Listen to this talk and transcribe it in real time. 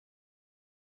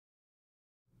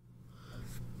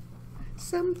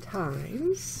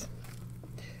Sometimes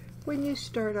when you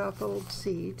start off old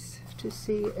seeds to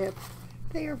see if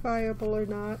they are viable or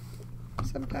not,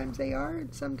 sometimes they are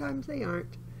and sometimes they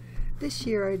aren't. This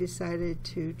year I decided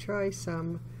to try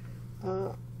some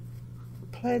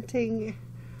planting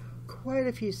quite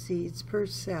a few seeds per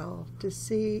cell to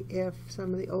see if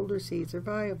some of the older seeds are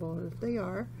viable. And if they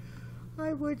are,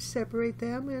 I would separate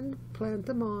them and plant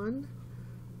them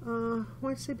on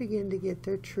once they begin to get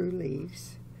their true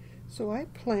leaves. So I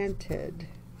planted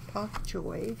pak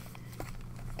choi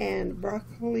and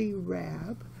broccoli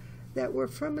rabe that were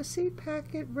from a seed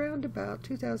packet round about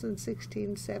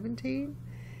 2016-17,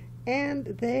 and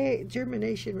the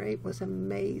germination rate was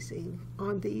amazing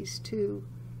on these two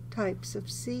types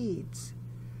of seeds.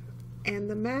 And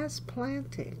the mass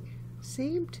planting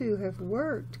seemed to have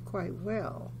worked quite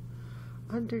well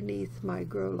underneath my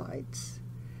grow lights.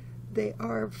 They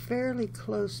are fairly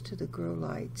close to the grow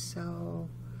lights, so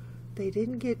they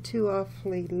didn't get too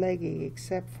awfully leggy,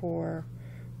 except for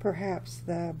perhaps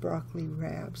the broccoli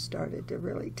rabe started to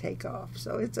really take off.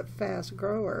 So it's a fast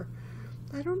grower.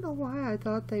 I don't know why I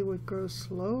thought they would grow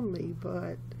slowly,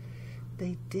 but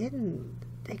they didn't.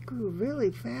 They grew really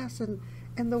fast, and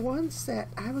the ones that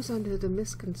I was under the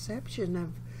misconception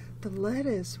of the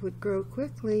lettuce would grow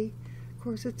quickly, of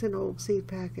course it's an old seed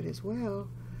packet as well,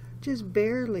 just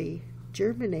barely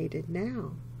germinated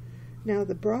now. Now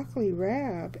the broccoli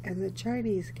rabe and the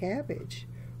Chinese cabbage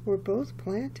were both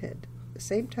planted the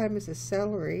same time as the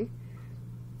celery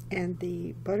and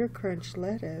the butter crunch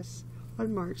lettuce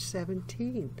on March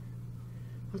 17th,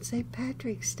 on St.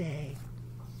 Patrick's Day.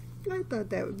 I thought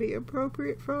that would be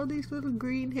appropriate for all these little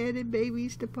green-headed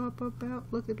babies to pop up out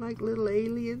looking like little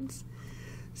aliens.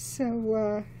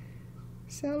 So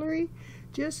celery,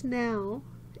 just now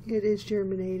it is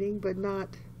germinating, but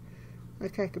not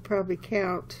like I could probably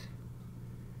count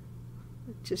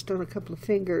just on a couple of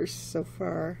fingers so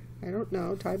far. I don't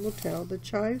know, time will tell. The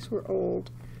chives were old.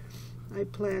 I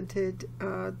planted,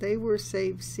 they were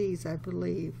saved seeds, I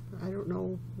believe. I don't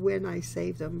know when I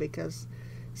saved them because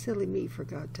silly me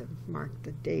forgot to mark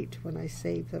the date when I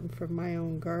saved them from my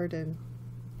own garden.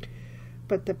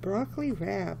 But the broccoli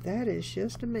rabe, that is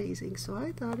just amazing. So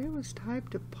I thought it was time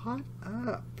to pot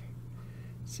up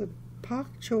some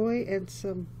pak choi and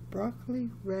some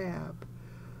broccoli rabe.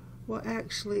 Well,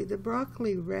 actually, the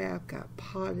broccoli rabe got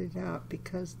potted out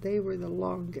because they were the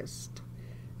longest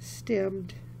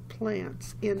stemmed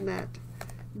plants in that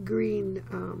green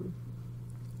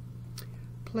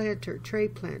tray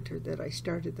planter that I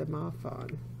started them off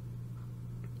on.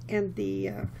 And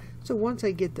so once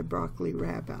I get the broccoli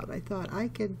rabe out, I thought I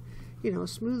can,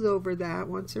 smooth over that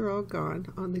once they're all gone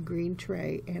on the green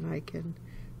tray, and I can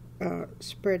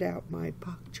spread out my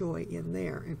pak choi in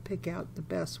there and pick out the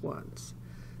best ones.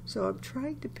 So I'm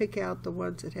trying to pick out the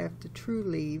ones that have the true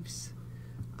leaves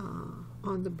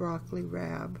on the broccoli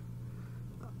rabe.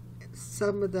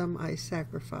 Some of them I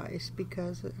sacrifice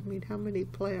because, how many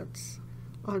plants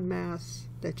en masse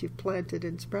that you've planted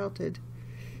and sprouted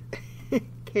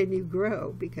can you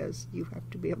grow? Because you have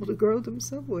to be able to grow them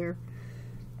somewhere.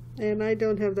 And I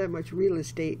don't have that much real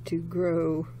estate to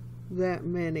grow that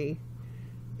many.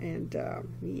 And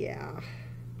yeah,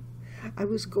 I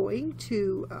was going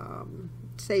to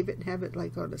save it and have it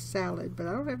like on a salad, but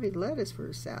I don't have any lettuce for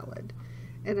a salad,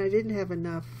 and I didn't have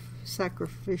enough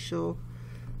sacrificial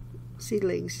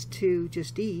seedlings to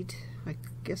just eat. I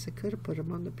guess I could have put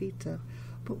them on the pizza,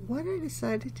 but what I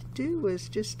decided to do was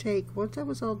just take, once I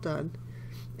was all done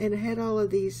and I had all of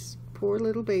these poor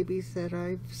little babies that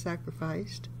I've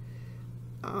sacrificed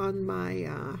on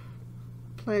my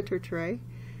planter tray,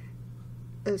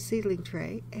 a seedling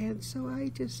tray, and so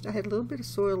I had a little bit of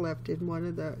soil left in one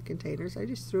of the containers. I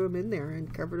just threw them in there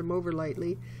and covered them over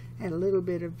lightly, add a little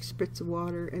bit of spritz of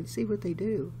water, and see what they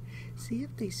do. See if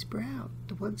they sprout.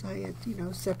 The ones I had,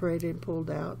 separated and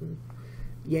pulled out and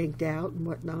yanked out and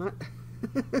whatnot.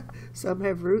 Some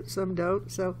have roots, some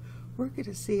don't. So we're going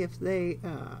to see if they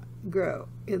grow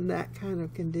in that kind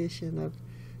of condition of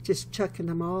just chucking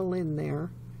them all in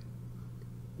there,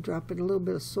 dropping a little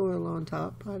bit of soil on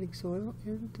top, potting soil,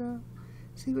 and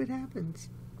see what happens.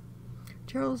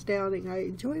 Charles Downing, I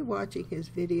enjoy watching his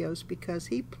videos because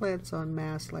he plants en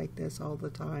masse like this all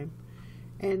the time,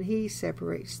 and he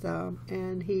separates them,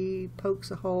 and he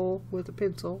pokes a hole with a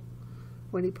pencil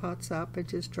when he pots up and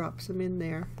just drops them in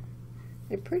there,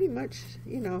 and pretty much,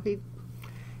 he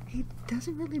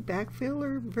doesn't really backfill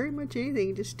or very much anything.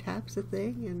 He just taps the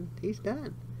thing and he's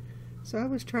done. So I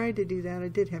was trying to do that. I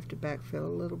did have to backfill a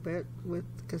little bit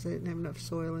because I didn't have enough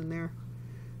soil in there,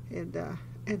 and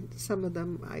some of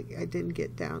them I didn't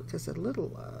get down because the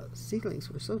little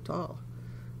seedlings were so tall.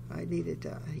 I needed,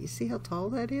 you see how tall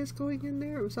that is going in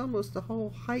there? It was almost the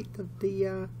whole height of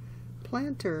the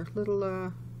planter, little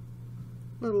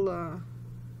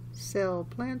cell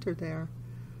planter there,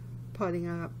 potting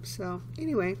up. So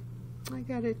anyway, I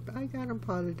got them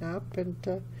potted up,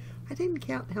 and I didn't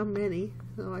count how many,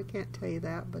 so I can't tell you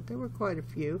that, but there were quite a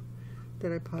few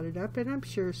that I potted up, and I'm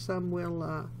sure some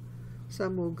will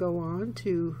go on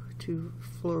to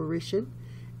flourishing,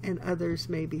 and others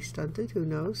may be stunted, who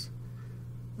knows.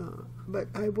 But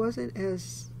I wasn't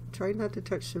tried not to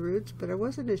touch the roots, but I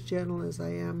wasn't as gentle as I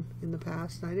am in the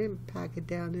past. I didn't pack it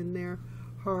down in there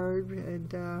hard,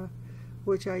 and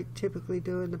which I typically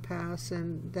do in the past,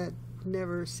 and that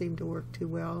never seemed to work too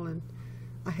well. And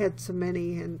I had so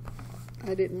many, and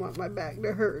I didn't want my back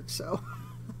to hurt, so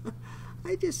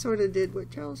I just sort of did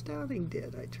what Charles Downing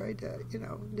did. I tried to,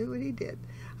 do what he did.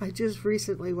 I just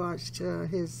recently watched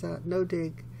his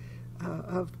no-dig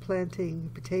of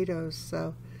planting potatoes,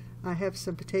 so I have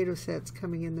some potato sets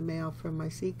coming in the mail from my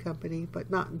seed company,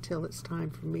 but not until it's time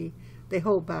for me. They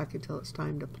hold back until it's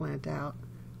time to plant out,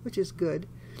 which is good.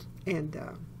 And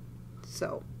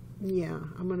so, yeah,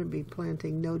 I'm going to be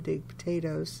planting no-dig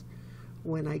potatoes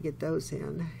when I get those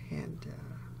in. And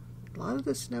a lot of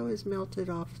the snow has melted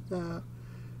off the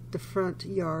front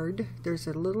yard. There's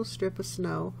a little strip of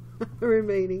snow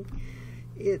remaining.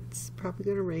 It's probably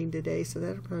going to rain today, so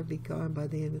that'll probably be gone by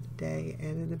the end of the day.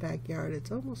 And in the backyard,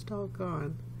 it's almost all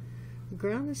gone. The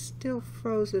ground is still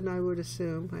frozen, I would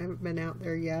assume. I haven't been out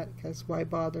there yet, because why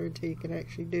bother until you can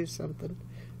actually do something?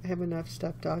 I have enough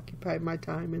stuff to occupy my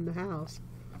time in the house.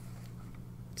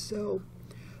 So,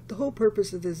 the whole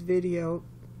purpose of this video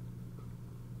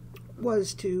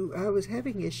was I was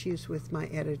having issues with my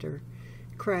editor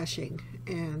crashing,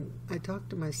 and I talked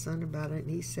to my son about it,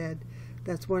 and he said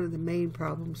that's one of the main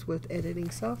problems with editing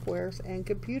softwares and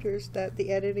computers, that the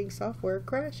editing software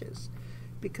crashes,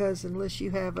 because unless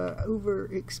you have a uber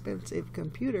expensive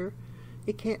computer,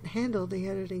 it can't handle the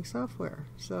editing software.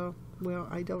 So, well,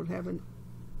 I don't have a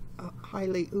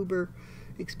highly uber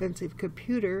expensive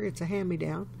computer. It's a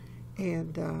hand-me-down,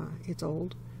 and it's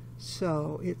old,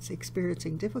 so it's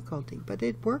experiencing difficulty. But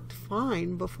it worked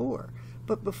fine before.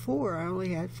 But before, I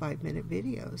only had 5-minute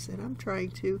videos, and I'm trying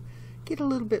to get a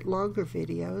little bit longer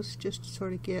videos, just to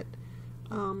sort of get,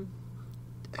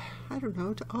 I don't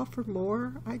know, to offer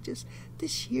more.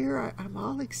 This year, I'm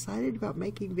all excited about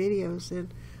making videos,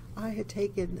 and I had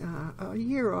taken a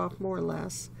year off, more or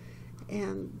less,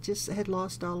 and just had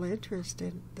lost all interest,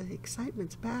 and the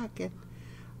excitement's back, and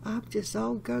I'm just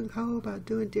all gung-ho about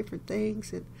doing different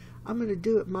things, and I'm going to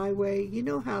do it my way. You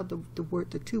know how the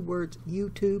two words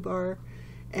YouTube are,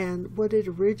 and what it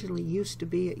originally used to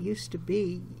be. It used to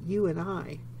be you and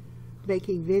I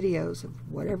making videos of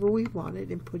whatever we wanted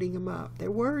and putting them up. There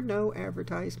were no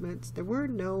advertisements. There were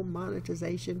no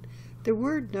monetization. There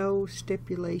were no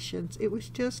stipulations. It was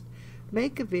just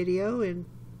make a video and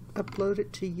upload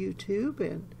it to YouTube,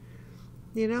 and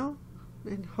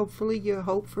and hopefully you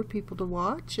hope for people to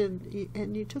watch, and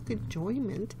you took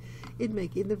enjoyment in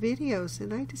making the videos.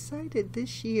 And I decided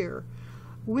this year,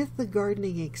 with the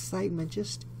gardening excitement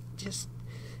just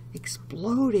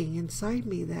exploding inside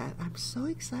me, that I'm so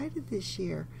excited this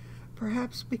year,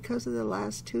 perhaps because of the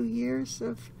last 2 years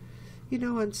of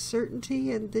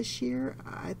uncertainty, and this year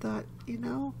I thought,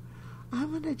 I'm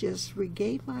going to just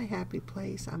regain my happy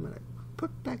place. I'm going to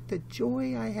put back the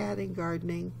joy I had in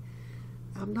gardening.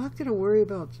 I'm not going to worry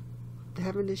about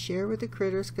having to share with the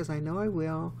critters, because I know I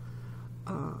will.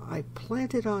 I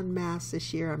planted en masse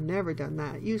this year. I've never done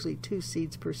that. Usually 2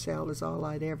 seeds per cell is all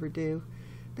I'd ever do.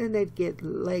 Then they'd get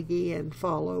leggy and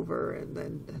fall over, and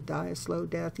then die a slow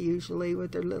death, usually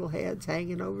with their little heads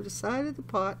hanging over the side of the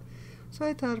pot. So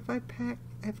I thought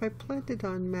if I planted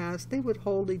en masse, they would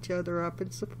hold each other up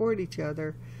and support each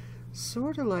other,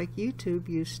 sort of like YouTube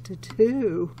used to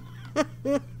do.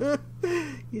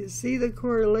 You see the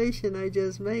correlation I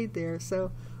just made there.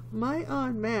 So my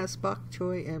en masse bok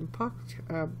choy and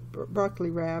broccoli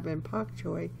rabe and pak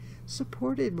choy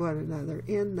supported one another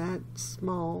in that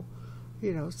small,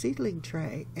 seedling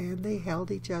tray, and they held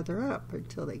each other up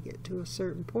until they get to a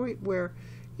certain point where,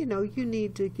 you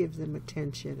need to give them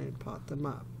attention and pot them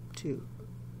up to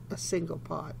a single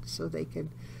pot so they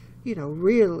can,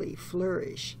 really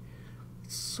flourish.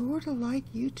 Sort of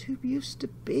like YouTube used to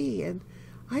be. And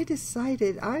I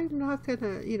decided I'm not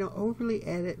gonna overly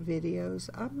edit videos.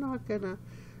 I'm not gonna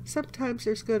Sometimes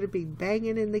there's going to be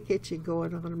banging in the kitchen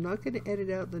going on. I'm not going to edit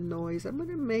out the noise. I'm going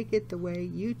to make it the way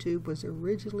YouTube was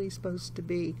originally supposed to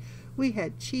be. We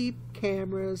had cheap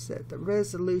cameras that the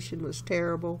resolution was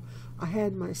terrible. I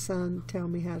had my son tell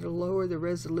me how to lower the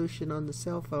resolution on the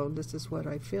cell phone. This is what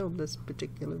I filmed this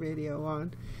particular video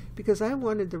on, because I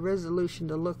wanted the resolution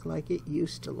to look like it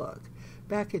used to look.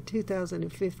 Back in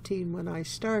 2015 when I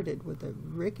started with a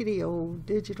rickety old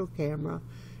digital camera,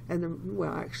 and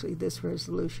well, actually this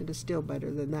resolution is still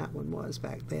better than that one was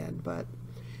back then, but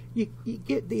you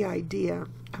get the idea.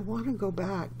 I want to go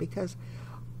back because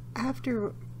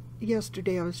after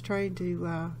yesterday I was trying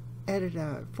to edit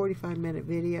a 45-minute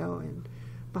video, and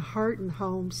my Heart and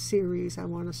Home series I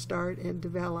want to start and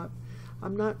develop.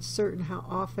 I'm not certain how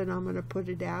often I'm going to put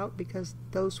it out, because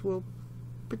those will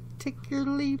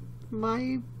particularly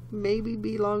maybe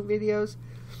be long videos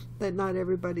that not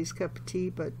everybody's cup of tea,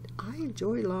 but I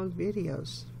enjoy long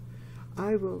videos.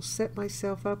 I will set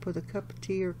myself up with a cup of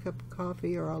tea or a cup of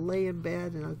coffee, or I'll lay in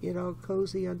bed and I'll get all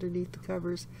cozy underneath the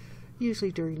covers,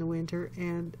 usually during the winter,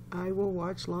 and I will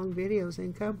watch long videos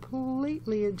and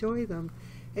completely enjoy them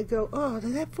and go, oh,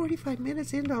 did that 45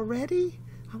 minutes end already?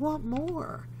 I want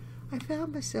more. I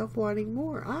found myself wanting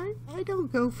more. I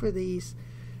don't go for these,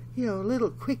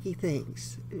 little quickie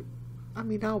things. I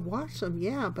mean, I'll watch them,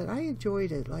 yeah, but I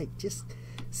enjoyed it. Like, just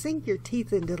sink your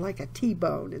teeth into like a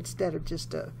T-bone instead of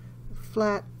just a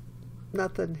flat,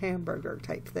 nothing hamburger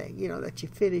type thing, that you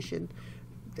finish in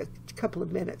a couple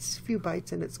of minutes, a few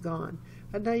bites, and it's gone.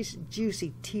 A nice,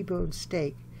 juicy T-bone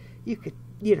steak. You could,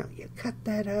 you cut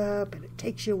that up, and it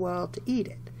takes you a while to eat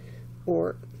it.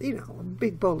 Or, a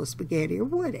big bowl of spaghetti or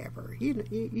whatever. You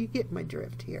get my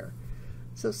drift here.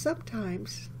 So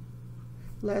sometimes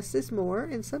less is more,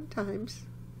 and sometimes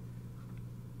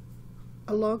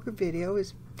a longer video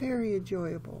is very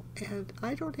enjoyable. And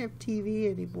I don't have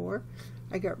TV anymore.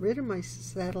 I got rid of my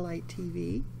satellite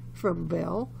TV from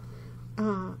Bell.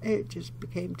 It just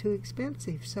became too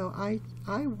expensive. So I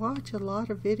watch a lot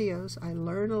of videos. I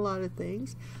learn a lot of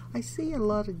things. I see a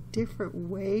lot of different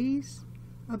ways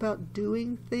about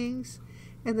doing things.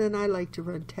 And then I like to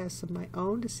run tests of my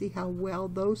own to see how well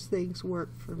those things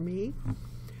work for me.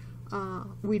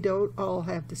 We don't all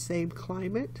have the same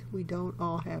climate. We don't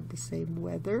all have the same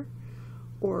weather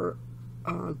or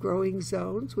growing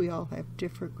zones. We all have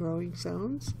different growing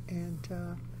zones. And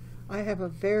I have a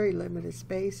very limited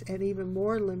space and even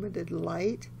more limited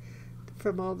light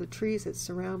from all the trees that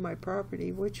surround my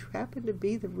property, which happened to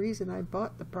be the reason I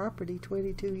bought the property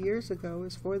 22 years ago,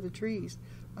 is for the trees.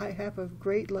 I have a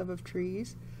great love of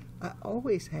trees. I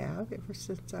always have, ever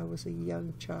since I was a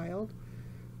young child.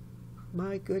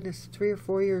 My goodness, 3 or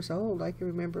 4 years old, I can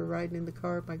remember riding in the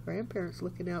car with my grandparents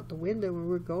looking out the window when we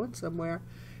were going somewhere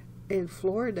in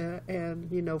Florida. And,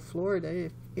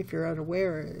 Florida, if you're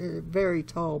unaware, very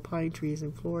tall pine trees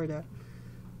in Florida.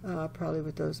 Probably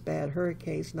with those bad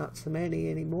hurricanes, not so many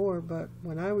anymore. But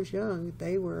when I was young,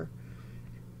 they were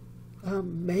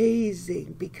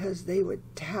amazing because they would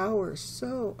tower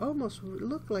so, almost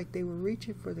look like they were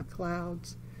reaching for the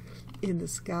clouds in the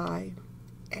sky.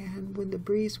 And when the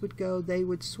breeze would go, they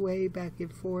would sway back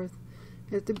and forth.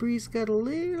 If the breeze got a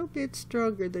little bit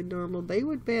stronger than normal, they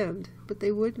would bend, but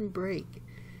they wouldn't break.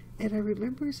 And I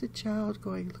remember as a child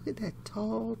going, look at that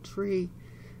tall tree.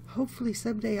 Hopefully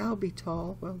someday I'll be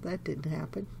tall. Well, that didn't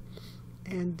happen.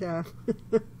 And,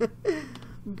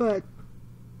 but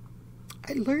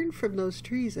I learned from those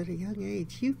trees at a young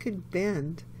age, you can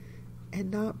bend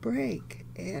and not break.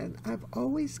 And I've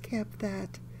always kept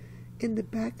that in the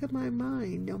back of my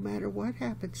mind, no matter what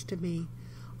happens to me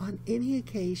on any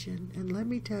occasion. And let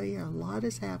me tell you, a lot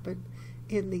has happened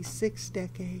in these 6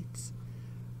 decades.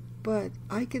 But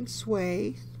I can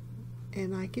sway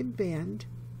and I can bend,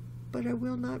 but I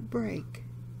will not break.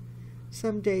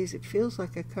 Some days it feels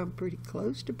like I come pretty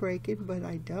close to breaking, but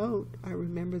I don't. I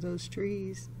remember those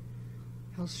trees,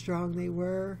 how strong they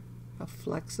were, how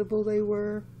flexible they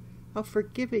were, how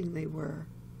forgiving they were.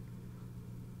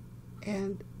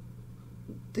 And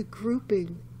the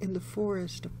grouping in the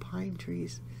forest of pine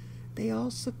trees, they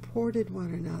all supported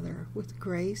one another with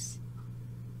grace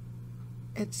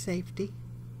and safety.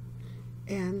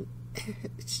 And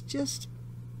it's just,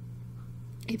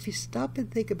 if you stop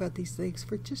and think about these things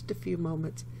for just a few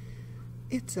moments,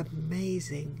 it's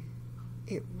amazing.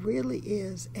 It really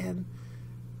is. And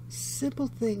simple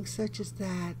things such as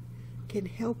that can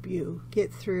help you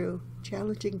get through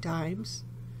challenging times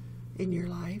in your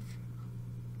life.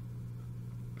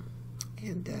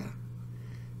 And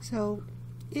so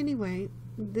anyway,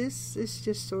 this is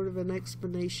just sort of an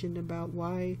explanation about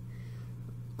why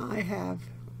I have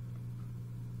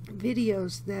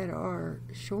videos that are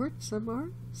short. Some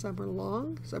are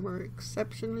long, some are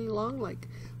exceptionally long. Like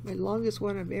my longest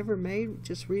one I've ever made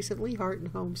just recently, Heart and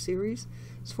Home series,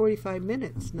 is 45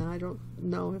 minutes. Now I don't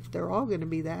know if they're all going to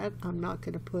be that. I'm not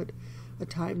going to put a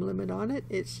time limit on it.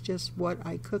 It's just what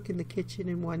I cook in the kitchen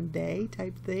in one day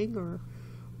type thing, or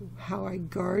how I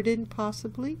garden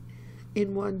possibly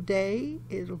in one day.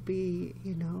 It'll be,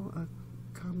 a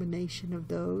combination of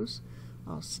those.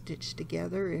 I'll stitch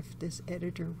together if this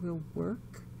editor will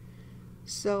work.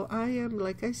 So I am,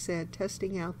 like I said,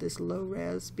 testing out this low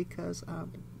res because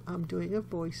I'm doing a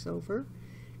voiceover,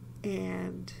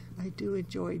 and I do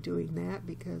enjoy doing that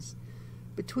because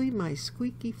between my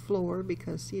squeaky floor,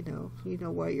 because you know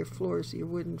why your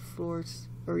wooden floors,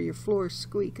 or your floors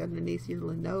squeak underneath your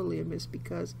linoleum, is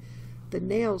because the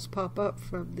nails pop up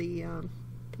from the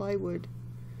plywood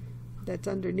that's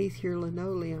underneath your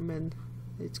linoleum, and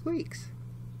it squeaks.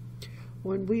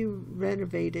 When we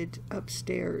renovated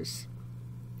upstairs,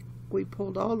 we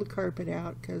pulled all the carpet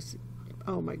out because,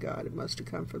 oh my God, it must have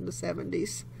come from the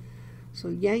 70s. So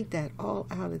yanked that all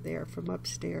out of there from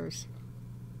upstairs.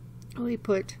 We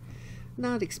put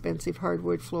not expensive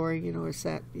hardwood flooring, it's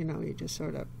that, you just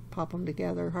sort of pop them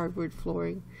together, hardwood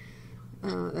flooring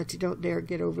that you don't dare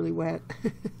get overly wet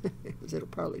because it'll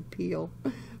probably peel,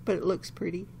 but it looks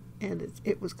pretty. And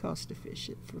it was cost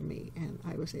efficient for me, and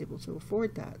I was able to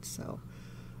afford that. So,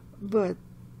 but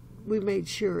we made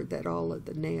sure that all of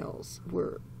the nails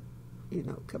were,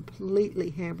 completely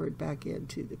hammered back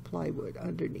into the plywood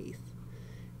underneath.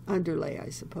 Underlay, I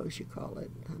suppose you call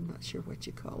it. I'm not sure what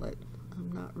you call it.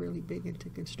 I'm not really big into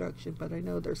construction, but I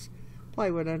know there's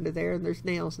plywood under there, and there's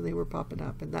nails, and they were popping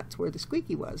up, and that's where the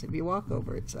squeaky was if you walk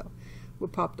over it. So we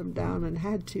popped them down and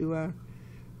had to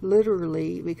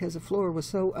literally, because the floor was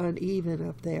so uneven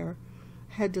up there,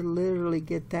 had to literally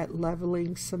get that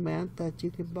leveling cement that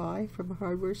you can buy from a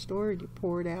hardware store, and you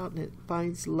pour it out and it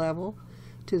binds level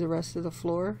to the rest of the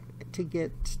floor to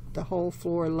get the whole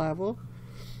floor level.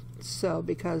 So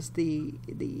because the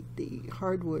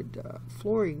hardwood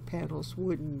flooring panels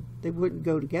wouldn't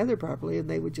go together properly, and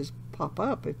they would just pop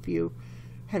up if you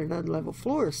had an unlevel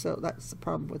floor. So that's the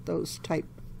problem with those type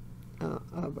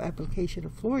of application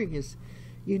of flooring, is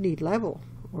you need level,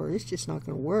 or it's just not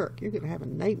going to work. You're going to have a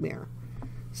nightmare.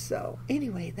 So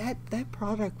anyway, that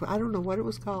product, I don't know what it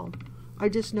was called. I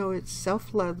just know it's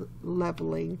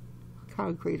self-leveling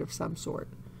concrete of some sort.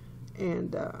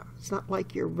 And it's not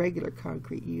like your regular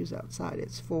concrete you use outside.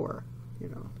 It's for,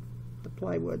 the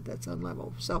plywood that's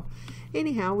unlevel. So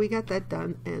anyhow, we got that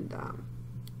done, and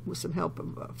with some help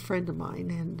of a friend of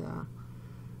mine, and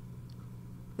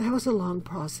that was a long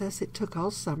process. It took all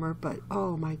summer, but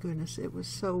oh my goodness, it was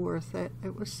so worth it.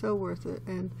 It was so worth it.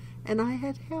 And I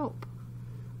had help.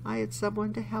 I had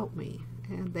someone to help me,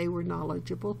 and they were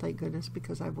knowledgeable, thank goodness,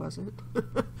 because I wasn't.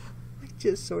 I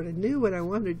just sort of knew what I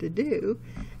wanted to do,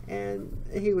 and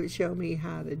he would show me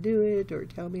how to do it, or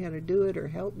tell me how to do it, or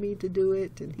help me to do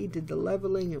it, and he did the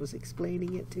leveling and was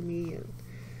explaining it to me, and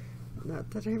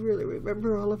not that I really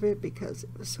remember all of it because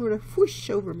it was sort of whoosh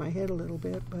over my head a little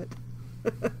bit, but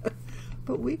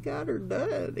but we got her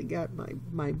done. I got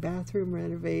my bathroom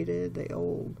renovated. The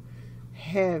old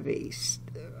heavy,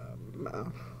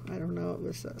 I don't know, it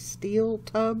was a steel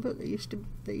tub that they used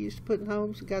to put in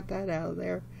homes. We got that out of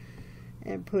there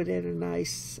and put in a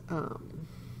nice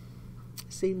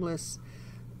seamless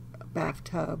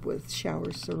bathtub with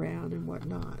shower surround and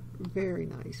whatnot. Very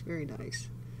nice, very nice.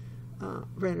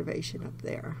 Renovation up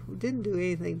there. We didn't do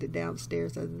anything to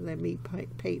downstairs other than me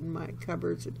painting my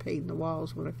cupboards and painting the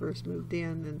walls when I first moved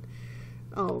in,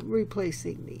 and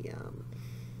replacing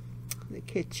the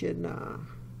kitchen,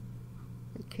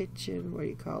 what do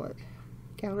you call it,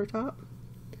 countertop.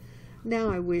 Now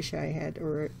I wish I had,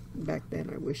 or back then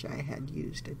I wish I had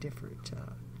used a different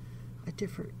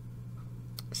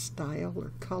style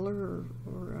or color,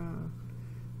 or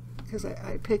because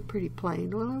I picked pretty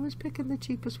plain. Well, I was picking the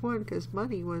cheapest one because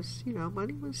money was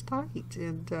tight,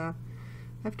 and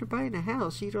after buying a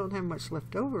house, you don't have much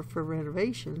left over for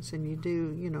renovations, and you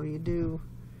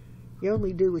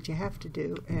only do what you have to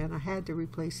do. And I had to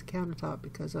replace the countertop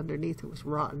because underneath it was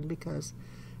rotten, because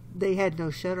they had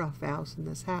no shut-off valves in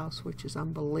this house, which is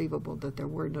unbelievable that there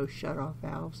were no shut-off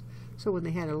valves. So when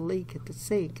they had a leak at the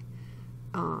sink,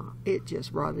 it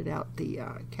just rotted out the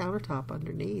countertop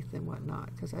underneath and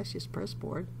whatnot, because that's just press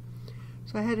board.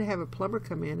 So I had to have a plumber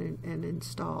come in and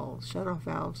install shut-off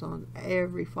valves on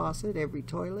every faucet, every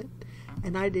toilet,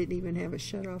 and I didn't even have a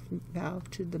shut-off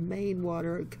valve to the main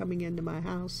water coming into my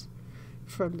house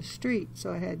from the street.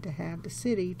 So I had to have the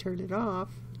city turn it off,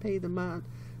 pay the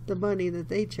money that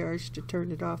they charged to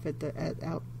turn it off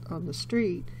out on the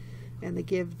street, and they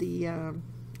give the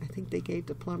I think they gave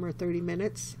the plumber 30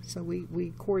 minutes, so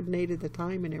we coordinated the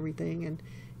time and everything, and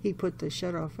he put the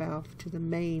shutoff valve to the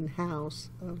main house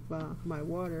of my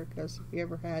water, because if you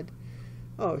ever had,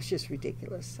 oh, it's just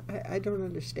ridiculous. I don't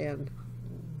understand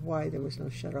why there was no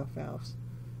shutoff valves.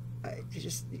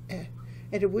 And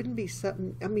it wouldn't be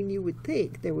something, I mean, you would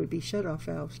think there would be shutoff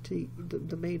valves to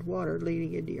the main water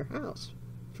leading into your house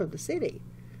from the city.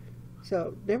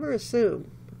 So never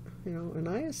assume, and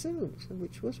I assumed,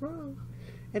 which was wrong.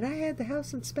 And I had the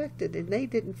house inspected, and they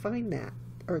didn't find that,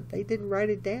 or they didn't write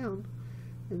it down.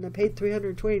 And I paid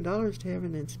 $320 to have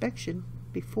an inspection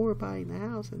before buying the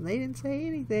house, and they didn't say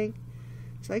anything.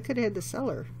 So I could have had the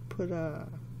seller put a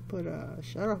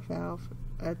shutoff valve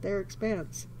at their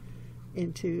expense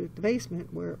into the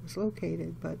basement where it was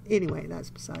located. But anyway,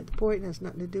 that's beside the point. It has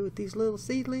nothing to do with these little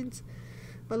seedlings.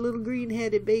 My little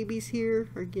green-headed babies here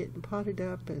are getting potted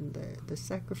up, and the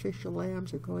sacrificial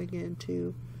lambs are going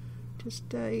into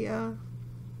just a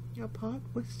pot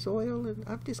with soil, and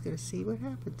I'm just going to see what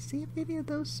happens. See if any of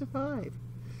those survive.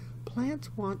 Plants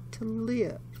want to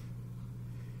live.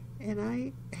 And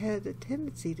I had a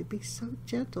tendency to be so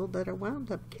gentle that I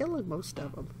wound up killing most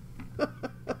of them.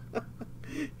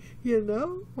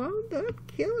 Wound up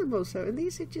killing most of them. And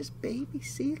these are just baby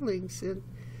seedlings, and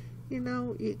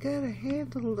you gotta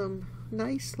handle them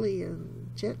nicely and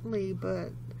gently,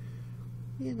 but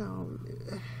they're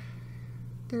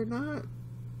not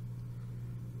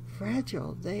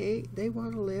fragile. They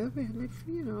want to live, and if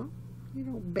you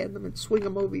don't bend them and swing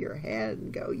them over your head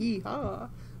and go yee-haw,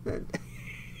 then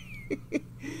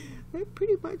they'd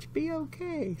pretty much be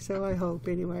okay. So I hope,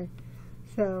 anyway.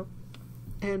 So,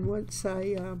 and once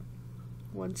I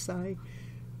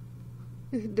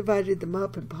divided them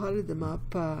up and potted them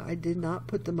up, I did not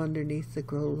put them underneath the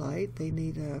grow light. They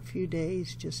need a few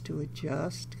days just to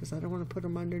adjust, because I don't want to put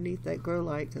them underneath that grow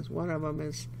light, because one of them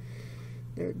is,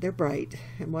 they're bright,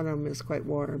 and one of them is quite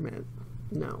warm, and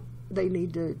no, they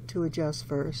need to adjust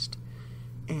first,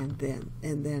 and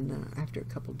then after a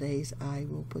couple days I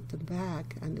will put them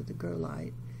back under the grow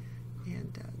light,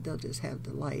 and they'll just have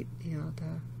the light,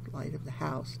 the light of the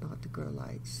house, not the grow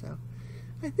lights. So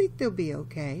I think they'll be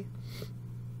okay.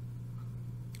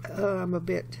 I'm a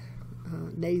bit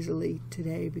nasally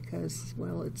today because,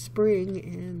 well, it's spring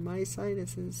and my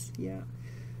sinuses, yeah.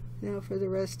 Now for the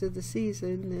rest of the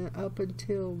season, up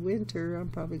until winter, I'm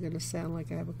probably going to sound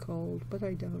like I have a cold, but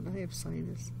I don't. I have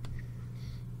sinus.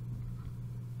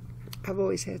 I've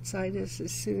always had sinus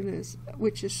as soon as,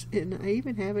 and I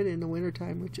even have it in the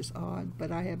wintertime, which is odd,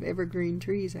 but I have evergreen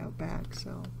trees out back,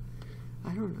 so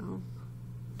I don't know.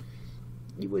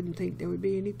 You wouldn't think there would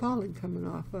be any pollen coming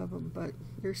off of them, but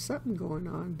there's something going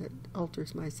on that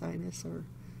alters my sinus, or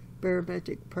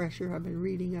barometric pressure. I've been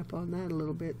reading up on that a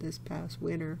little bit this past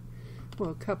winter. Well,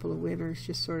 a couple of winters,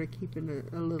 just sort of keeping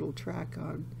a little track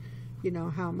on,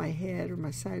 how my head or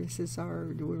my sinuses are,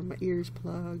 or where my ears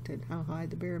plugged, and how high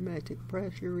the barometric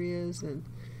pressure is. And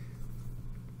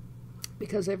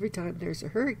because every time there's a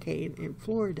hurricane in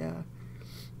Florida,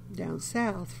 down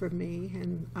south from me,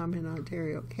 and I'm in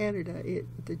Ontario, Canada,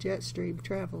 the jet stream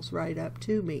travels right up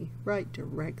to me, right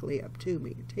directly up to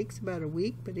me. It takes about a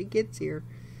week, but it gets here.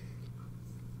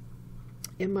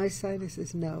 And my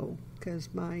sinuses know,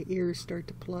 because my ears start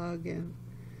to plug, and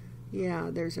yeah,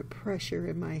 there's a pressure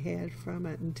in my head from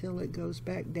it until it goes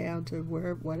back down to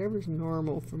whatever's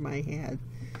normal for my head.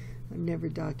 I've never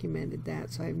documented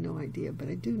that, so I have no idea, but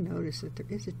I do notice that there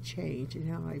is a change in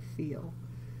how I feel.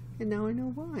 And now I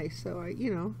know why. So I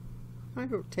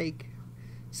don't take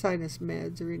sinus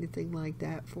meds or anything like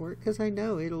that for it, because I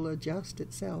know it'll adjust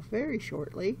itself very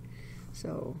shortly.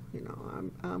 So,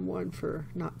 I'm one for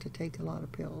not to take a lot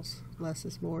of pills. Less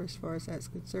is more as far as that's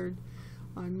concerned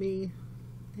on me.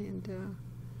 And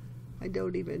I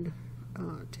don't even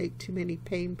take too many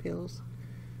pain pills.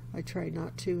 I try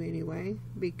not to anyway,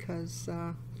 because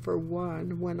for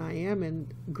one, when I am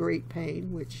in great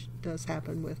pain, which does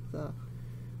happen with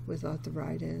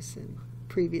arthritis and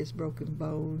previous broken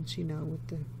bones,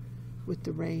 with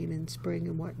the rain and spring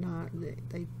and whatnot,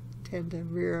 they tend to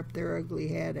rear up their ugly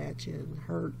head at you and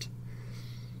hurt.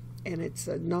 And it's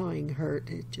a gnawing hurt.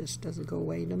 It just doesn't go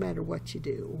away no matter what you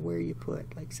do, or where you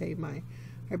put. Like, say,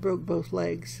 I broke both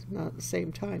legs, not at the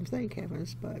same time, thank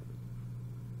heavens, but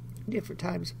different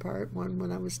times apart. One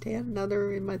when I was 10,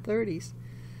 another in my 30s.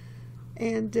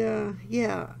 And,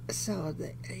 so,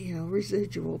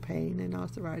 residual pain and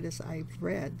arthritis, I've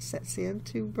read, sets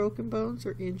into broken bones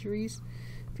or injuries.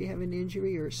 If you have an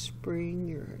injury or a sprain,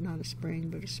 or not a sprain,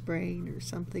 but a sprain or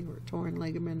something, or a torn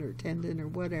ligament or tendon or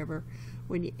whatever,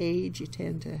 when you age, you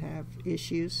tend to have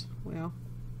issues. Well,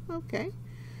 okay.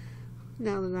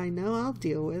 Now that I know, I'll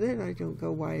deal with it. I don't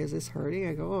go, why is this hurting?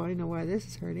 I go, oh, I know why this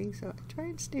is hurting. So I try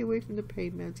and stay away from the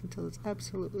pain meds until it's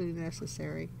absolutely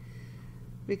necessary,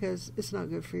 because it's not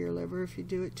good for your liver if you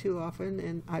do it too often,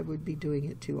 and I would be doing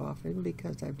it too often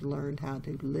because I've learned how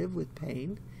to live with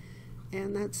pain.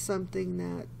 And that's something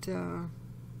that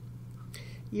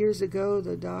years ago,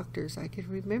 the doctors, I can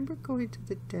remember going to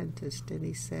the dentist, and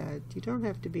he said, you don't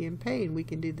have to be in pain. We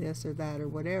can do this or that or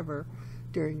whatever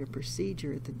during a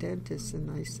procedure at the dentist.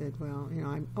 And I said, well,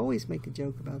 I always make a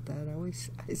joke about that.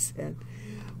 I said,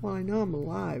 well, I know I'm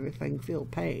alive if I can feel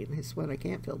pain. It's when I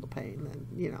can't feel the pain,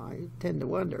 then, I tend to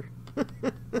wonder,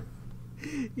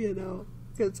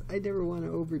 because I never want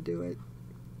to overdo it.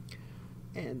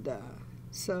 And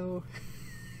so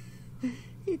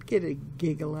he'd get a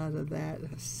giggle out of that,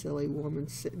 a silly woman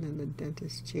sitting in the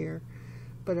dentist chair.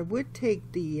 But I would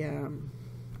take the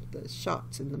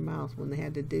shots in the mouth when they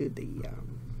had to do the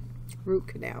root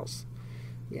canals.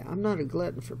 Yeah, I'm not a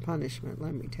glutton for punishment,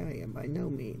 let me tell you, by no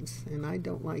means. And I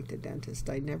don't like the dentist.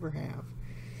 I never have.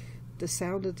 The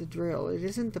sound of the drill, it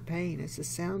isn't the pain, it's the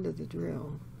sound of the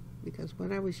drill. Because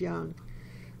when I was young,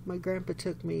 my grandpa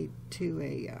took me to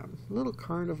a little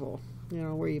carnival,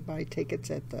 where you buy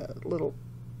tickets at the little,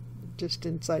 just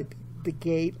inside the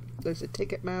gate. There's a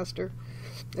ticket master,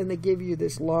 and they give you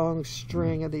this long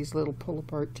string of these little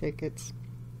pull-apart tickets.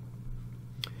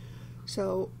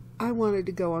 So I wanted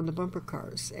to go on the bumper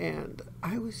cars, and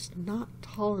I was not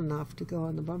tall enough to go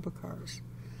on the bumper cars.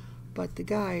 But the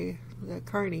guy, the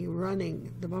carny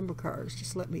running the bumper cars,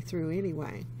 just let me through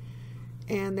anyway.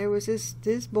 And there was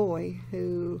this boy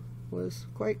who was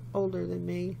quite older than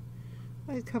me,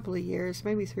 a couple of years,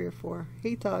 maybe 3 or 4.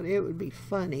 He thought it would be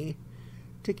funny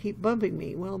to keep bumping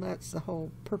me. Well, that's the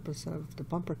whole purpose of the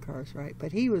bumper cars, right?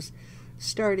 But he was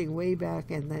starting way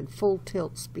back and then full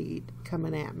tilt speed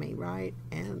coming at me, right?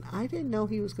 And I didn't know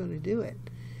he was going to do it.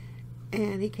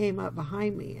 And he came up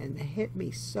behind me and hit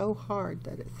me so hard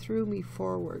that it threw me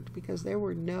forward, because there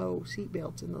were no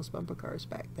seatbelts in those bumper cars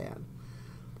back then.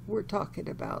 We're talking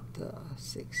about the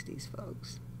 60s,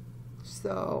 folks.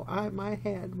 So my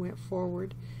head went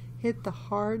forward, hit the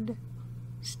hard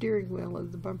steering wheel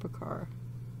of the bumper car.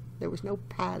 There was no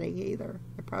padding either.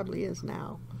 There probably is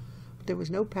now. But there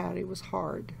was no padding. It was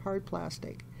hard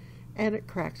plastic. And it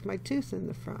cracked my tooth in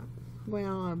the front.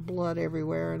 Well, blood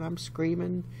everywhere, and I'm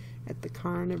screaming at the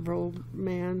carnival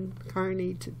man,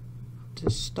 Carney, to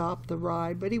stop the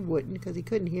ride, but he wouldn't, because he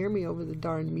couldn't hear me over the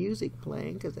darn music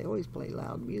playing, because they always play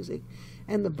loud music,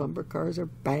 and the bumper cars are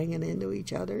banging into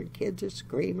each other, and kids are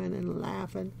screaming and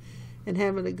laughing and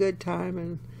having a good time.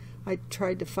 And I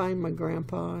tried to find my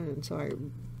grandpa, and so I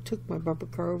took my bumper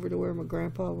car over to where my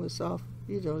grandpa was off,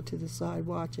 to the side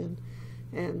watching,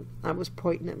 and I was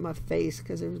pointing at my face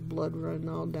because there was blood running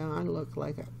all down. I looked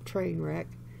like a train wreck.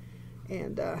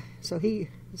 And so he,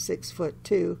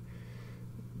 6'2",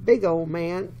 big old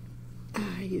man.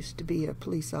 I used to be a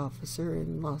police officer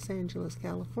in Los Angeles,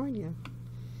 California.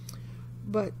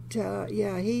 But,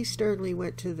 yeah, he sternly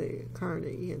went to the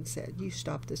carny and said, you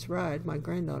stop this ride, my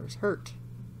granddaughter's hurt.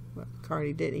 Well,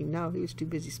 Carney didn't even know. He was too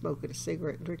busy smoking a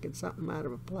cigarette and drinking something out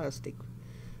of a plastic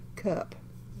cup.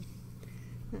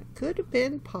 That could have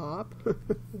been pop.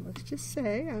 Let's just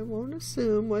say, I won't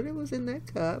assume what it was in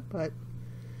that cup, but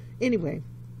anyway,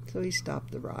 so he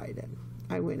stopped the ride, and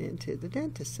I went into the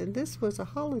dentist, and this was a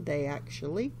holiday,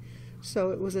 actually,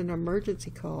 so it was an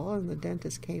emergency call, and the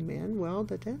dentist came in. Well,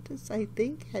 the dentist, I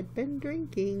think, had been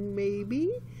drinking,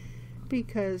 maybe,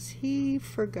 because he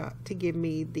forgot to give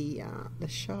me the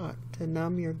shot to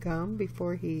numb your gum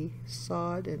before he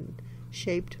sawed and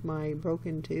shaped my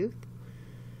broken tooth.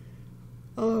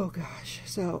 Oh gosh,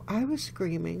 so I was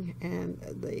screaming, and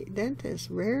the dentist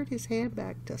reared his hand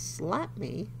back to slap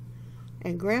me,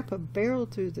 and Grandpa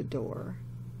barreled through the door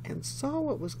and saw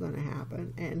what was going to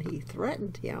happen, and he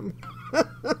threatened him,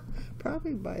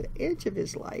 probably by the edge of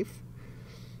his life,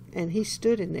 and he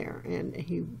stood in there,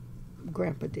 and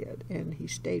Grandpa did, and he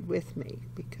stayed with me,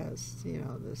 because,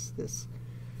 this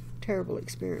terrible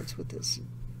experience with this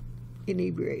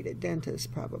inebriated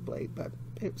dentist, probably, but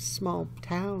it's a small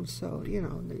town, so,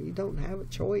 you don't have a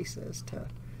choice as to,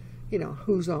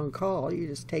 who's on call. You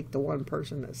just take the one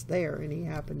person that's there, and he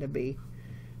happened to be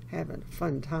having a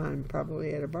fun time,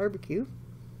 probably at a barbecue,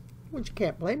 which you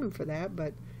can't blame him for that,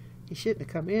 but he shouldn't have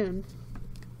come in.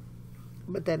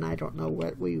 But then I don't know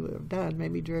what we would have done,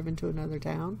 maybe driven to another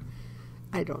town.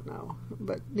 I don't know,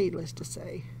 but needless to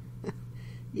say,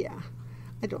 yeah,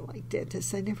 I don't like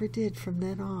dentists. I never did from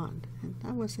then on. And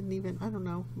I wasn't even, I don't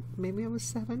know, maybe I was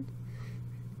 7,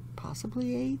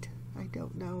 possibly 8, I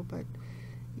don't know, but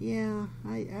yeah,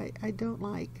 I don't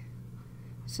like.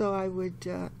 So I would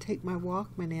take my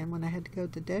Walkman in when I had to go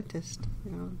to the dentist.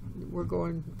 You know, we're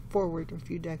going forward a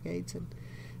few decades, and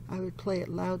I would play it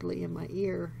loudly in my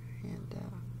ear. And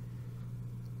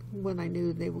when I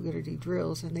knew they were going to do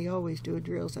drills, and they always do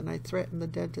drills, and I threatened the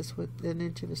dentist with an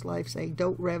inch of his life, saying,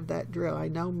 "Don't rev that drill. I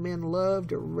know men love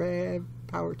to rev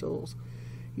power tools.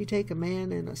 You take a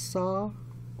man in a saw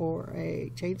or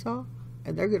a chainsaw,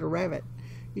 and they're going to rev it.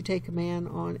 You take a man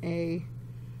on a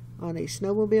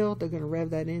snowmobile, they're going to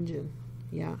rev that engine.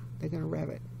 Yeah, they're going to rev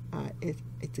it.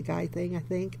 It's a guy thing, I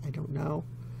think. I don't know.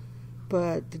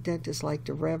 But the dentists like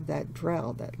to rev that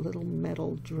drill, that little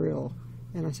metal drill."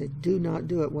 And I said, "Do not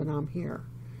do it when I'm here."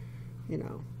 You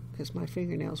know, because my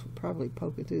fingernails were probably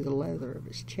poking through the leather of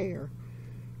his chair.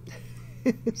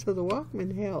 So the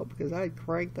Walkman helped, because I'd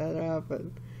crank that up,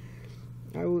 and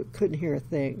I couldn't hear a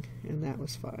thing. And that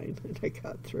was fine. And I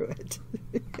got through it.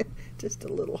 Just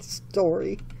a little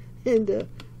story into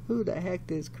who the heck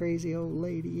this crazy old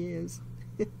lady is.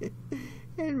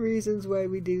 And reasons why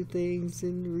we do things,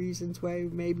 and reasons why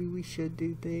maybe we should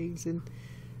do things. And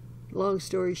long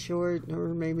story short,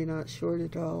 or maybe not short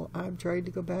at all, I'm trying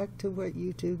to go back to what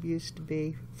YouTube used to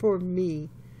be for me.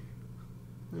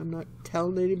 I'm not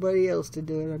telling anybody else to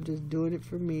do it. I'm just doing it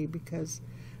for me, because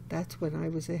that's when I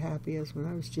was the happiest, when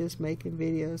I was just making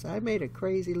videos. I made a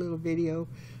crazy little video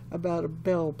about a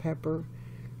bell pepper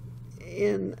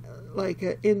in like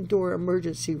an indoor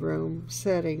emergency room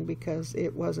setting, because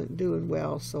it wasn't doing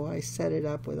well. So I set it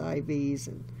up with IVs,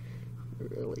 and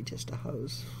really just a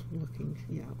hose looking,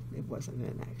 you know, it wasn't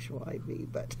an actual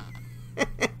IV, but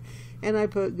and I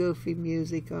put goofy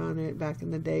music on it back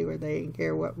in the day where they didn't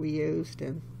care what we used,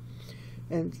 and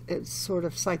it's sort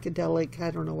of psychedelic.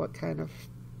 I don't know what kind of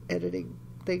editing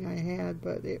thing I had,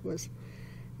 but it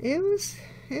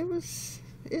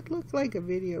looked like a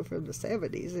video from the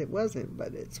 70s. It wasn't,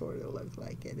 but it sort of looked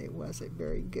like it. It wasn't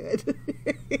very good.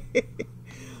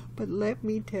 But let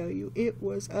me tell you, it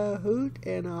was a hoot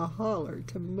and a holler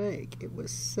to make. It was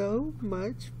so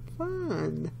much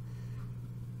fun.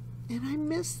 And I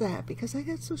miss that, because I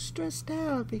got so stressed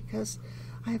out, because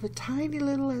I have a tiny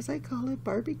little, as I call it,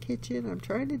 Barbie kitchen. I'm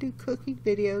trying to do cooking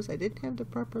videos. I didn't have the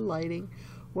proper lighting.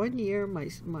 One year, my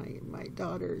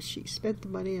daughter, she spent the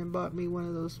money and bought me one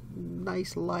of those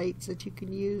nice lights that you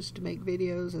can use to make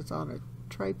videos. It's on a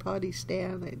tripod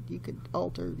stand, and you can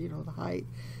alter, you know, the height.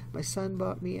 My son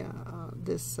bought me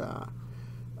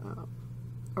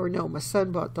my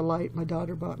son bought the light. My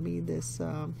daughter bought me this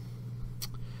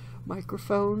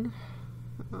microphone.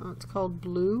 It's called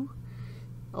Blue,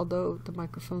 although the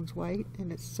microphone's white,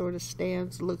 and it sort of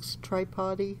stands, looks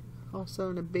tripod-y, also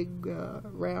in a big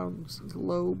round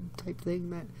globe type thing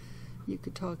that you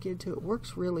could talk into. It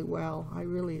works really well. I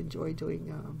really enjoy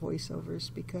doing voiceovers,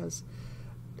 because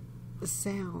the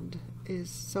sound is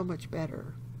so much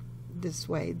better this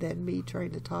way than me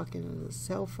trying to talk into the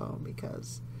cell phone,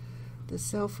 because the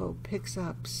cell phone picks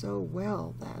up so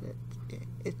well that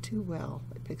it too well.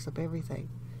 It picks up everything.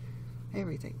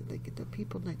 The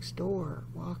people next door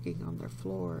walking on their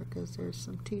floor, because there's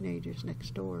some teenagers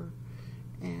next door,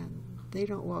 and they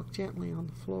don't walk gently on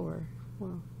the floor.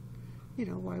 Well, you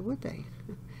know, why would they?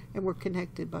 And we're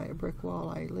connected by a brick wall.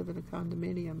 I live in a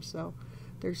condominium, so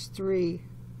there's 3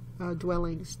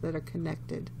 dwellings that are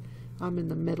connected. I'm in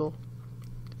the middle,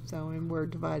 and we're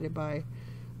divided by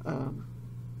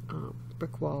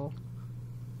brick wall,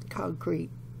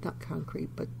 not concrete,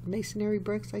 but masonry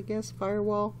bricks, I guess,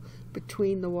 firewall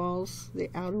between the walls,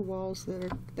 the outer walls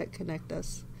that connect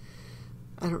us.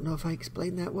 I don't know if I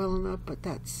explained that well enough, but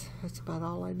that's about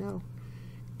all I know.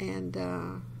 And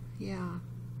yeah,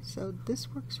 so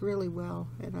this works really well,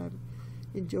 and I'm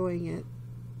enjoying it.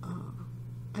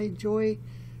 I enjoy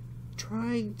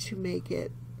trying to make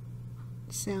it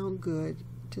sound good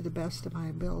to the best of my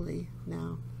ability.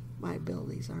 Now, my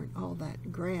abilities aren't all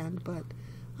that grand, but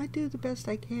I do the best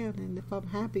I can, and if I'm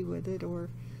happy with it, or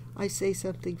I say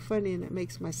something funny and it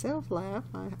makes myself laugh,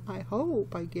 I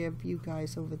hope I give you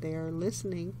guys over there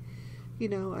listening, you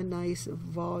know, a nice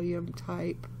volume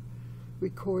type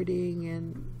recording,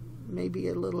 and maybe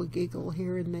a little giggle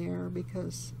here and there,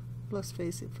 because let's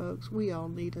face it, folks, we all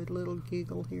need a little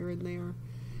giggle here and there.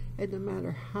 And no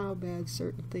matter how bad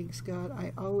certain things got,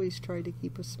 I always try to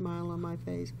keep a smile on my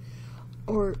face,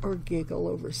 or giggle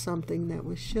over something that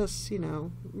was just, you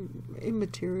know,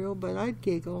 immaterial, but I'd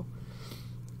giggle.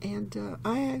 And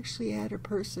I actually had a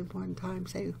person one time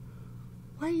say,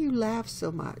 "Why you laugh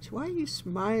so much? Why are you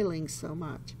smiling so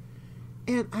much?"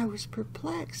 And I was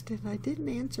perplexed, and I didn't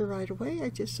answer right away. I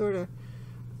just sort of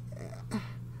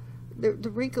the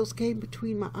wrinkles came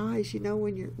between my eyes, you know,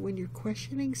 when you're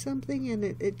questioning something, and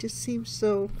it just seems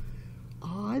so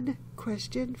odd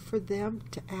question for them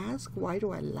to ask. Why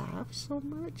do I laugh so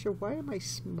much? Or why am I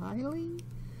smiling?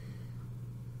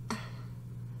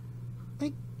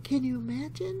 Like, can you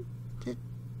imagine that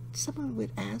someone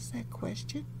would ask that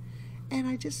question? And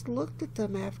I just looked at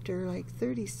them after like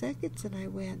 30 seconds and I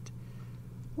went,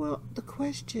 well, the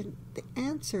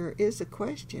answer is a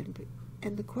question.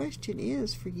 And the question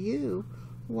is for you,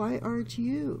 why aren't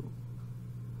you?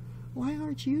 Why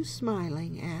aren't you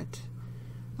smiling at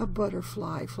a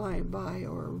butterfly flying by,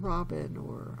 or a robin,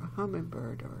 or a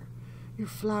hummingbird, or your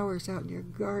flowers out in your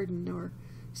garden, or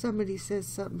somebody says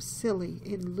something silly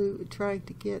in trying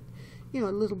to get, a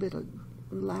little bit of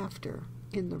laughter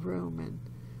in the room, and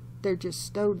they're just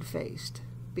stone-faced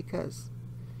because,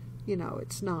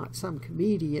 it's not some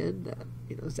comedian that,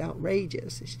 is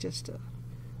outrageous. It's just a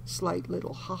slight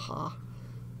little ha-ha,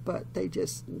 but they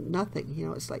just, nothing,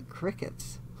 it's like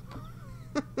crickets.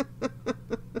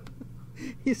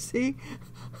 You see,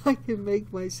 I can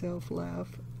make myself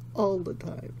laugh all the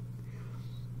time.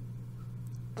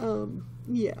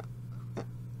 Yeah,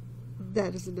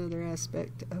 that is another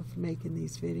aspect of making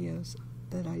these videos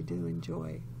that I do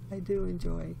enjoy. I do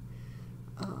enjoy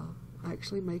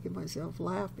actually making myself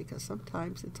laugh, because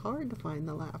sometimes it's hard to find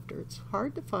the laughter. It's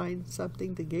hard to find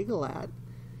something to giggle at,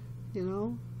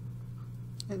 and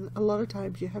a lot of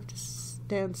times you have to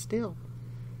stand still.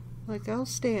 Like, I'll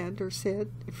stand or sit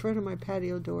in front of my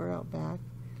patio door out back,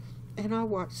 and I'll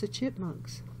watch the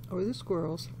chipmunks or the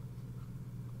squirrels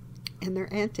and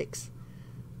their antics.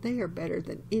 They are better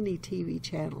than any TV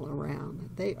channel around.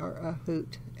 They are a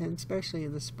hoot, and especially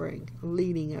in the spring,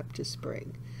 leading up to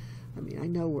spring. I mean, I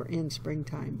know we're in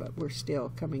springtime, but we're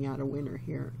still coming out of winter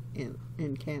here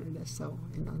in Canada, so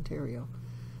in Ontario.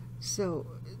 So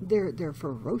they're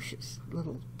ferocious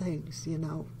little things,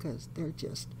 because they're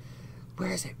just,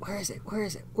 where is it? Where is it? Where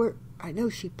is it? I know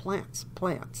she plants.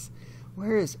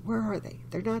 Where are they?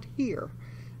 They're not here.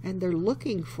 And they're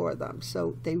looking for them,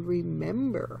 so they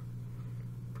remember.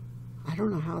 I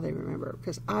don't know how they remember,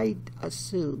 because I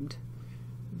assumed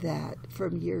that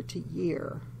from year to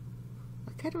year,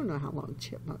 like, I don't know how long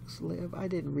chipmunks live. I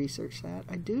didn't research that.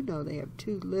 I do know they have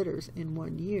 2 litters in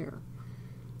 1 year,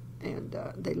 and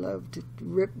they love to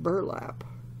rip burlap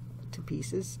to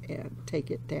pieces and take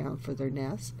it down for their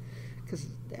nests. Because,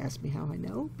 ask me how I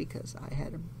know, because I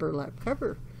had a burlap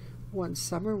cover one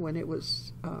summer when it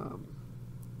was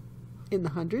in the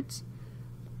hundreds.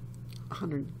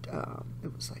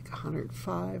 It was like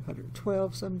 105,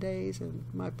 112 some days, and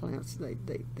my plants,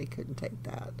 they couldn't take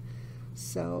that.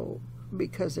 So,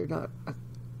 because they're not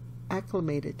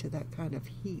acclimated to that kind of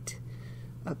heat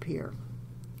up here,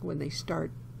 when they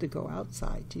start to go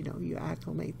outside, you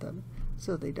acclimate them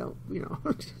so they don't,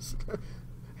 just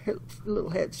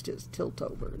little heads just tilt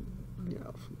over and,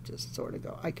 just sort of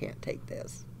go, I can't take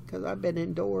this, because I've been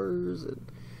indoors,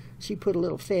 and she put a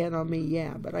little fan on me,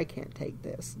 yeah, but I can't take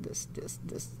this,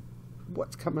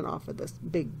 what's coming off of this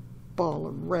big ball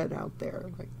of red out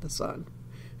there, like the sun.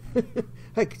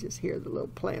 I could just hear the little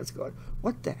plants going,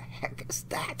 what the heck is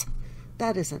that?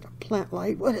 That isn't a plant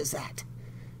light. What is that?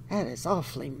 That is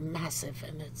awfully massive,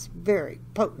 and it's very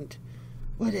potent.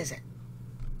 What is it?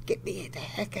 Get me the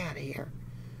heck out of here.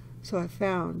 So I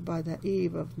found by the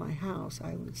eave of my house,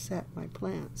 I would set my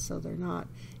plants so they're not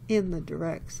in the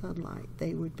direct sunlight.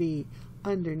 They would be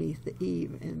underneath the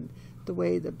eave, and the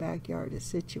way the backyard is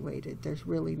situated, there's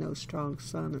really no strong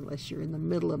sun unless you're in the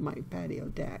middle of my patio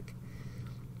deck,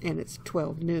 and it's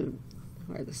 12 noon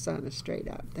where the sun is straight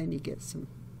up. Then you get some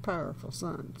powerful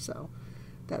sun. So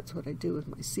that's what I do with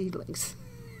my seedlings.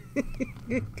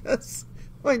 Because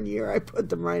one year I put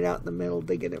them right out in the middle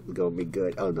thinking it was going to be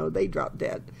good. Oh no, they dropped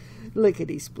dead.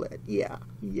 Lickety-split. Yeah.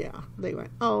 They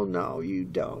went, oh no, you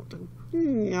don't.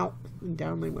 No. And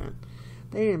down they went.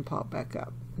 They didn't pop back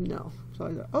up. No. So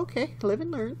I thought, okay, live and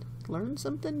learn. Learn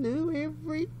something new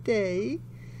every day.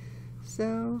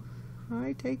 So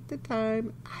I take the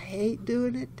time. I hate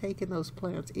doing it, taking those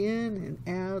plants in and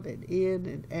out and in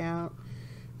and out.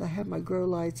 I have my grow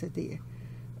lights at the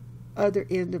other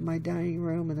end of my dining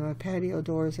room, and my patio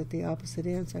door is at the opposite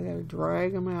end, so I got to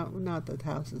drag them out. Not that the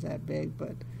house is that big,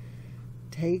 but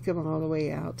take them all the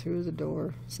way out through the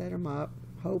door, set them up,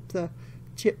 hope the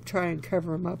try and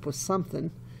cover them up with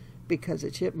something, because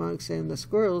the chipmunks and the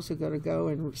squirrels are going to go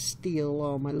and steal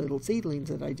all my little seedlings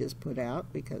that I just put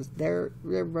out, because they're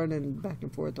running back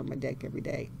and forth on my deck every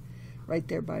day. Right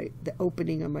there by the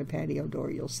opening of my patio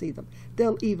door, you'll see them.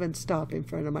 They'll even stop in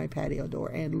front of my patio door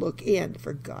and look in,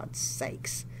 for God's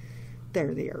sakes.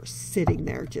 There they are, sitting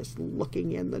there just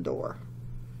looking in the door.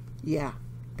 Yeah,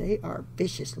 they are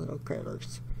vicious little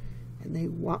critters, and they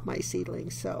want my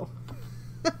seedlings, so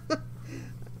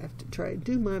have to try and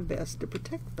do my best to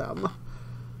protect them.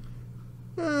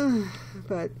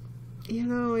 But, you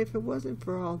know, if it wasn't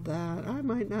for all that, I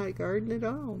might not garden at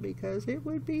all because it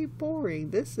would be boring.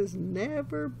 This is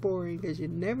never boring because you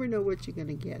never know what you're going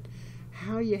to get.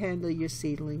 How you handle your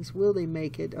seedlings. Will they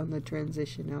make it on the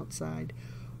transition outside?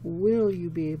 Will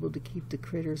you be able to keep the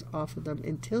critters off of them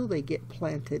until they get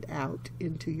planted out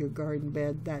into your garden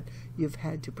bed that you've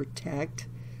had to protect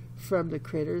from the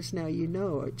critters? Now, you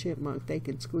know a chipmunk, they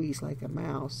can squeeze like a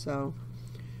mouse, so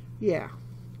yeah.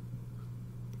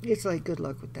 It's like good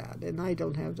luck with that. And I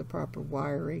don't have the proper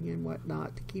wiring and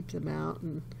whatnot to keep them out.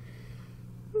 And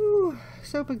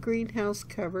so my greenhouse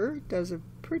cover does a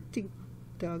pretty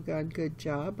doggone good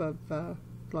job of, as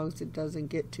long as it doesn't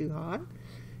get too hot,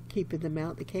 keeping them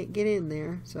out. They can't get in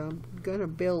there. So I'm going to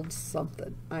build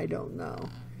something. I don't know.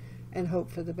 And hope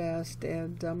for the best.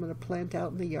 And I'm going to plant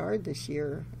out in the yard this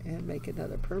year and make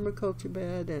another permaculture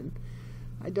bed. And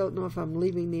I don't know if I'm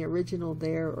leaving the original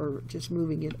there or just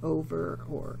moving it over,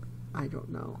 or I don't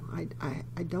know.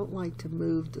 I don't like to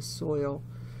move the soil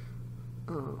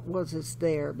once it's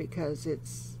there because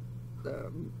it's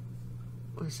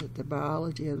the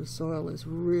biology of the soil is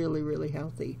really, really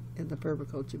healthy in the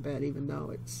permaculture bed, even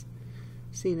though it's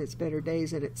seen its better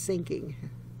days and it's sinking.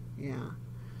 Yeah.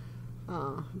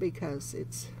 Because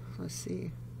it's, let's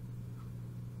see,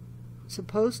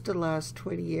 supposed to last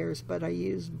 20 years, but I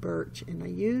used birch, and I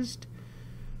used,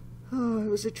 it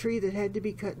was a tree that had to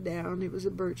be cut down. It was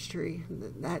a birch tree.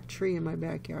 That tree in my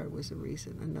backyard was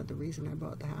another reason I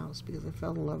bought the house, because I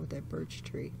fell in love with that birch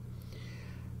tree.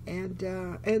 And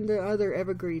the other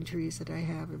evergreen trees that I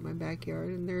have in my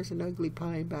backyard, and there's an ugly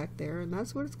pine back there, and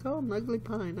that's what it's called, an ugly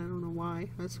pine. I don't know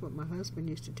why. That's what my husband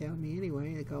used to tell me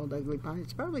anyway. They called ugly pine.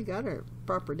 It's probably got a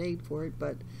proper name for it,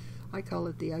 but I call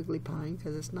it the ugly pine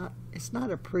because it's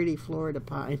not a pretty Florida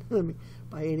pine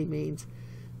by any means.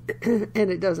 And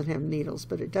it doesn't have needles,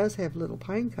 but it does have little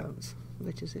pine cones,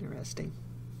 which is interesting.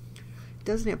 It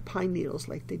doesn't have pine needles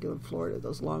like they do in Florida,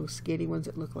 those long skinny ones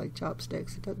that look like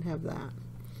chopsticks. It doesn't have that.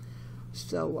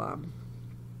 So,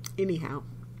 anyhow,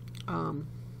 I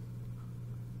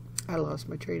lost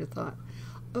my train of thought.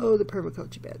 Oh, the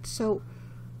permaculture bed. So,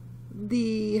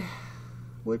 the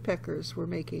woodpeckers were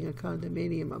making a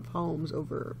condominium of homes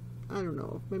over, I don't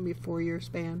know, maybe a 4-year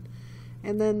span.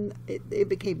 And then it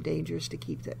became dangerous to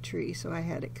keep that tree, so I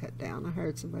had it cut down. I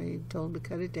hired somebody and told him to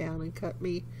cut it down and cut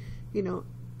me,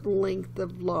 length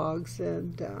of logs,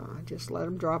 and just let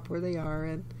them drop where they are,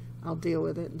 and I'll deal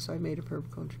with it. And so I made a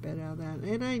permaculture bed out of that.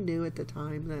 And I knew at the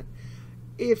time that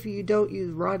if you don't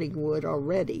use rotting wood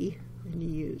already, and you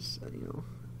use,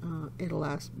 it'll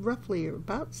last roughly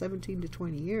about 17 to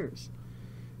 20 years.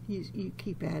 You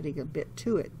keep adding a bit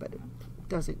to it, but it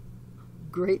doesn't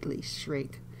greatly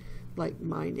shrink like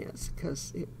mine is,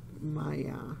 because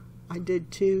I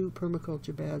did 2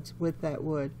 permaculture beds with that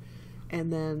wood,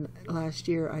 and then last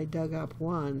year I dug up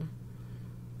one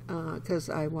because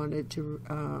I wanted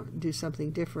to do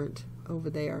something different over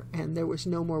there, and there was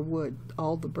no more wood.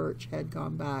 All the birch had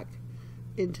gone back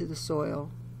into the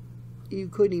soil. You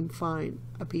couldn't even find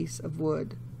a piece of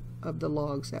wood of the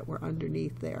logs that were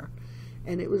underneath there.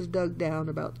 And it was dug down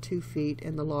about 2 feet,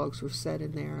 and the logs were set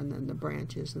in there, and then the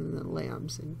branches and the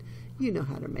limbs. And you know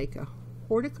how to make a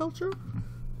horticulture?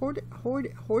 I call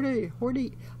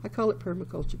it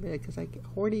permaculture bed because I get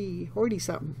horty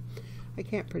something. I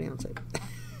can't pronounce it.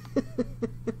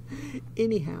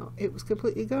 Anyhow, it was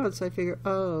completely gone, so I figured,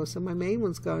 so my main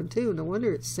one's gone too. No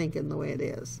wonder it's sinking the way it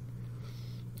is,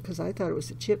 because I thought it was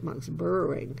the chipmunks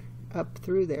burrowing up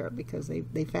through there, because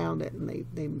they found it, and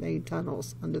they made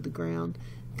tunnels under the ground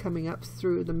coming up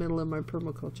through the middle of my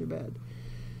permaculture bed.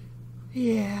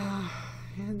 Yeah,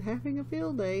 and having a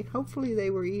field day. Hopefully they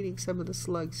were eating some of the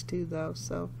slugs too, though,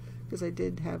 so because I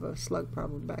did have a slug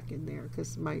problem back in there,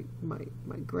 because my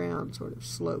ground sort of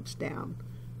slopes down,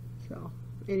 so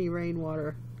any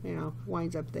rainwater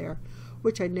winds up there,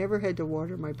 which I never had to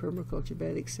water my permaculture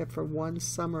bed except for one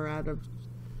summer out of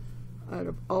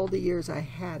all the years I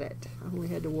had it. I only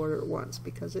had to water it once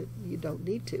because you don't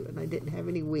need to, and I didn't have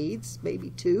any weeds,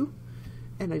 maybe 2,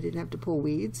 and I didn't have to pull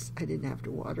weeds. I didn't have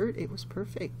to water it. It was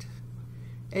perfect,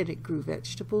 and it grew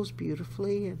vegetables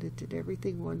beautifully, and it did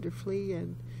everything wonderfully.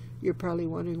 And you're probably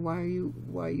wondering, why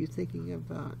are you thinking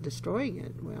of destroying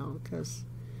it? Well, because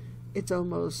it's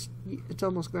almost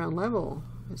ground level.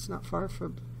 It's not far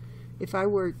from. If I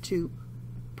were to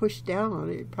push down on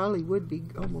it, it probably would be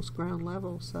almost ground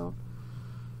level. So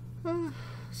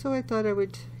I thought I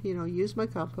would, use my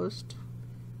compost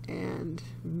and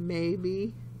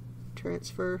maybe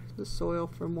transfer the soil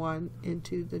from one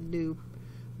into the new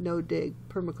no dig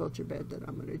permaculture bed that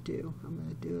I'm going to do. I'm going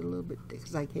to do it a little bit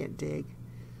because I can't dig.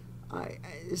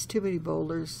 It's too many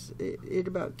boulders. It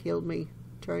about killed me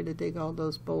trying to dig all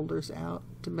those boulders out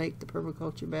to make the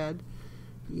permaculture bed.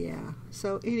 Yeah.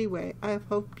 So anyway, I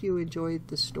hope you enjoyed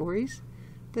the stories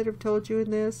that I've told you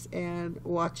in this and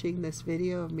watching this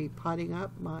video of me potting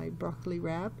up my broccoli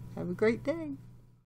rabe. Have a great day.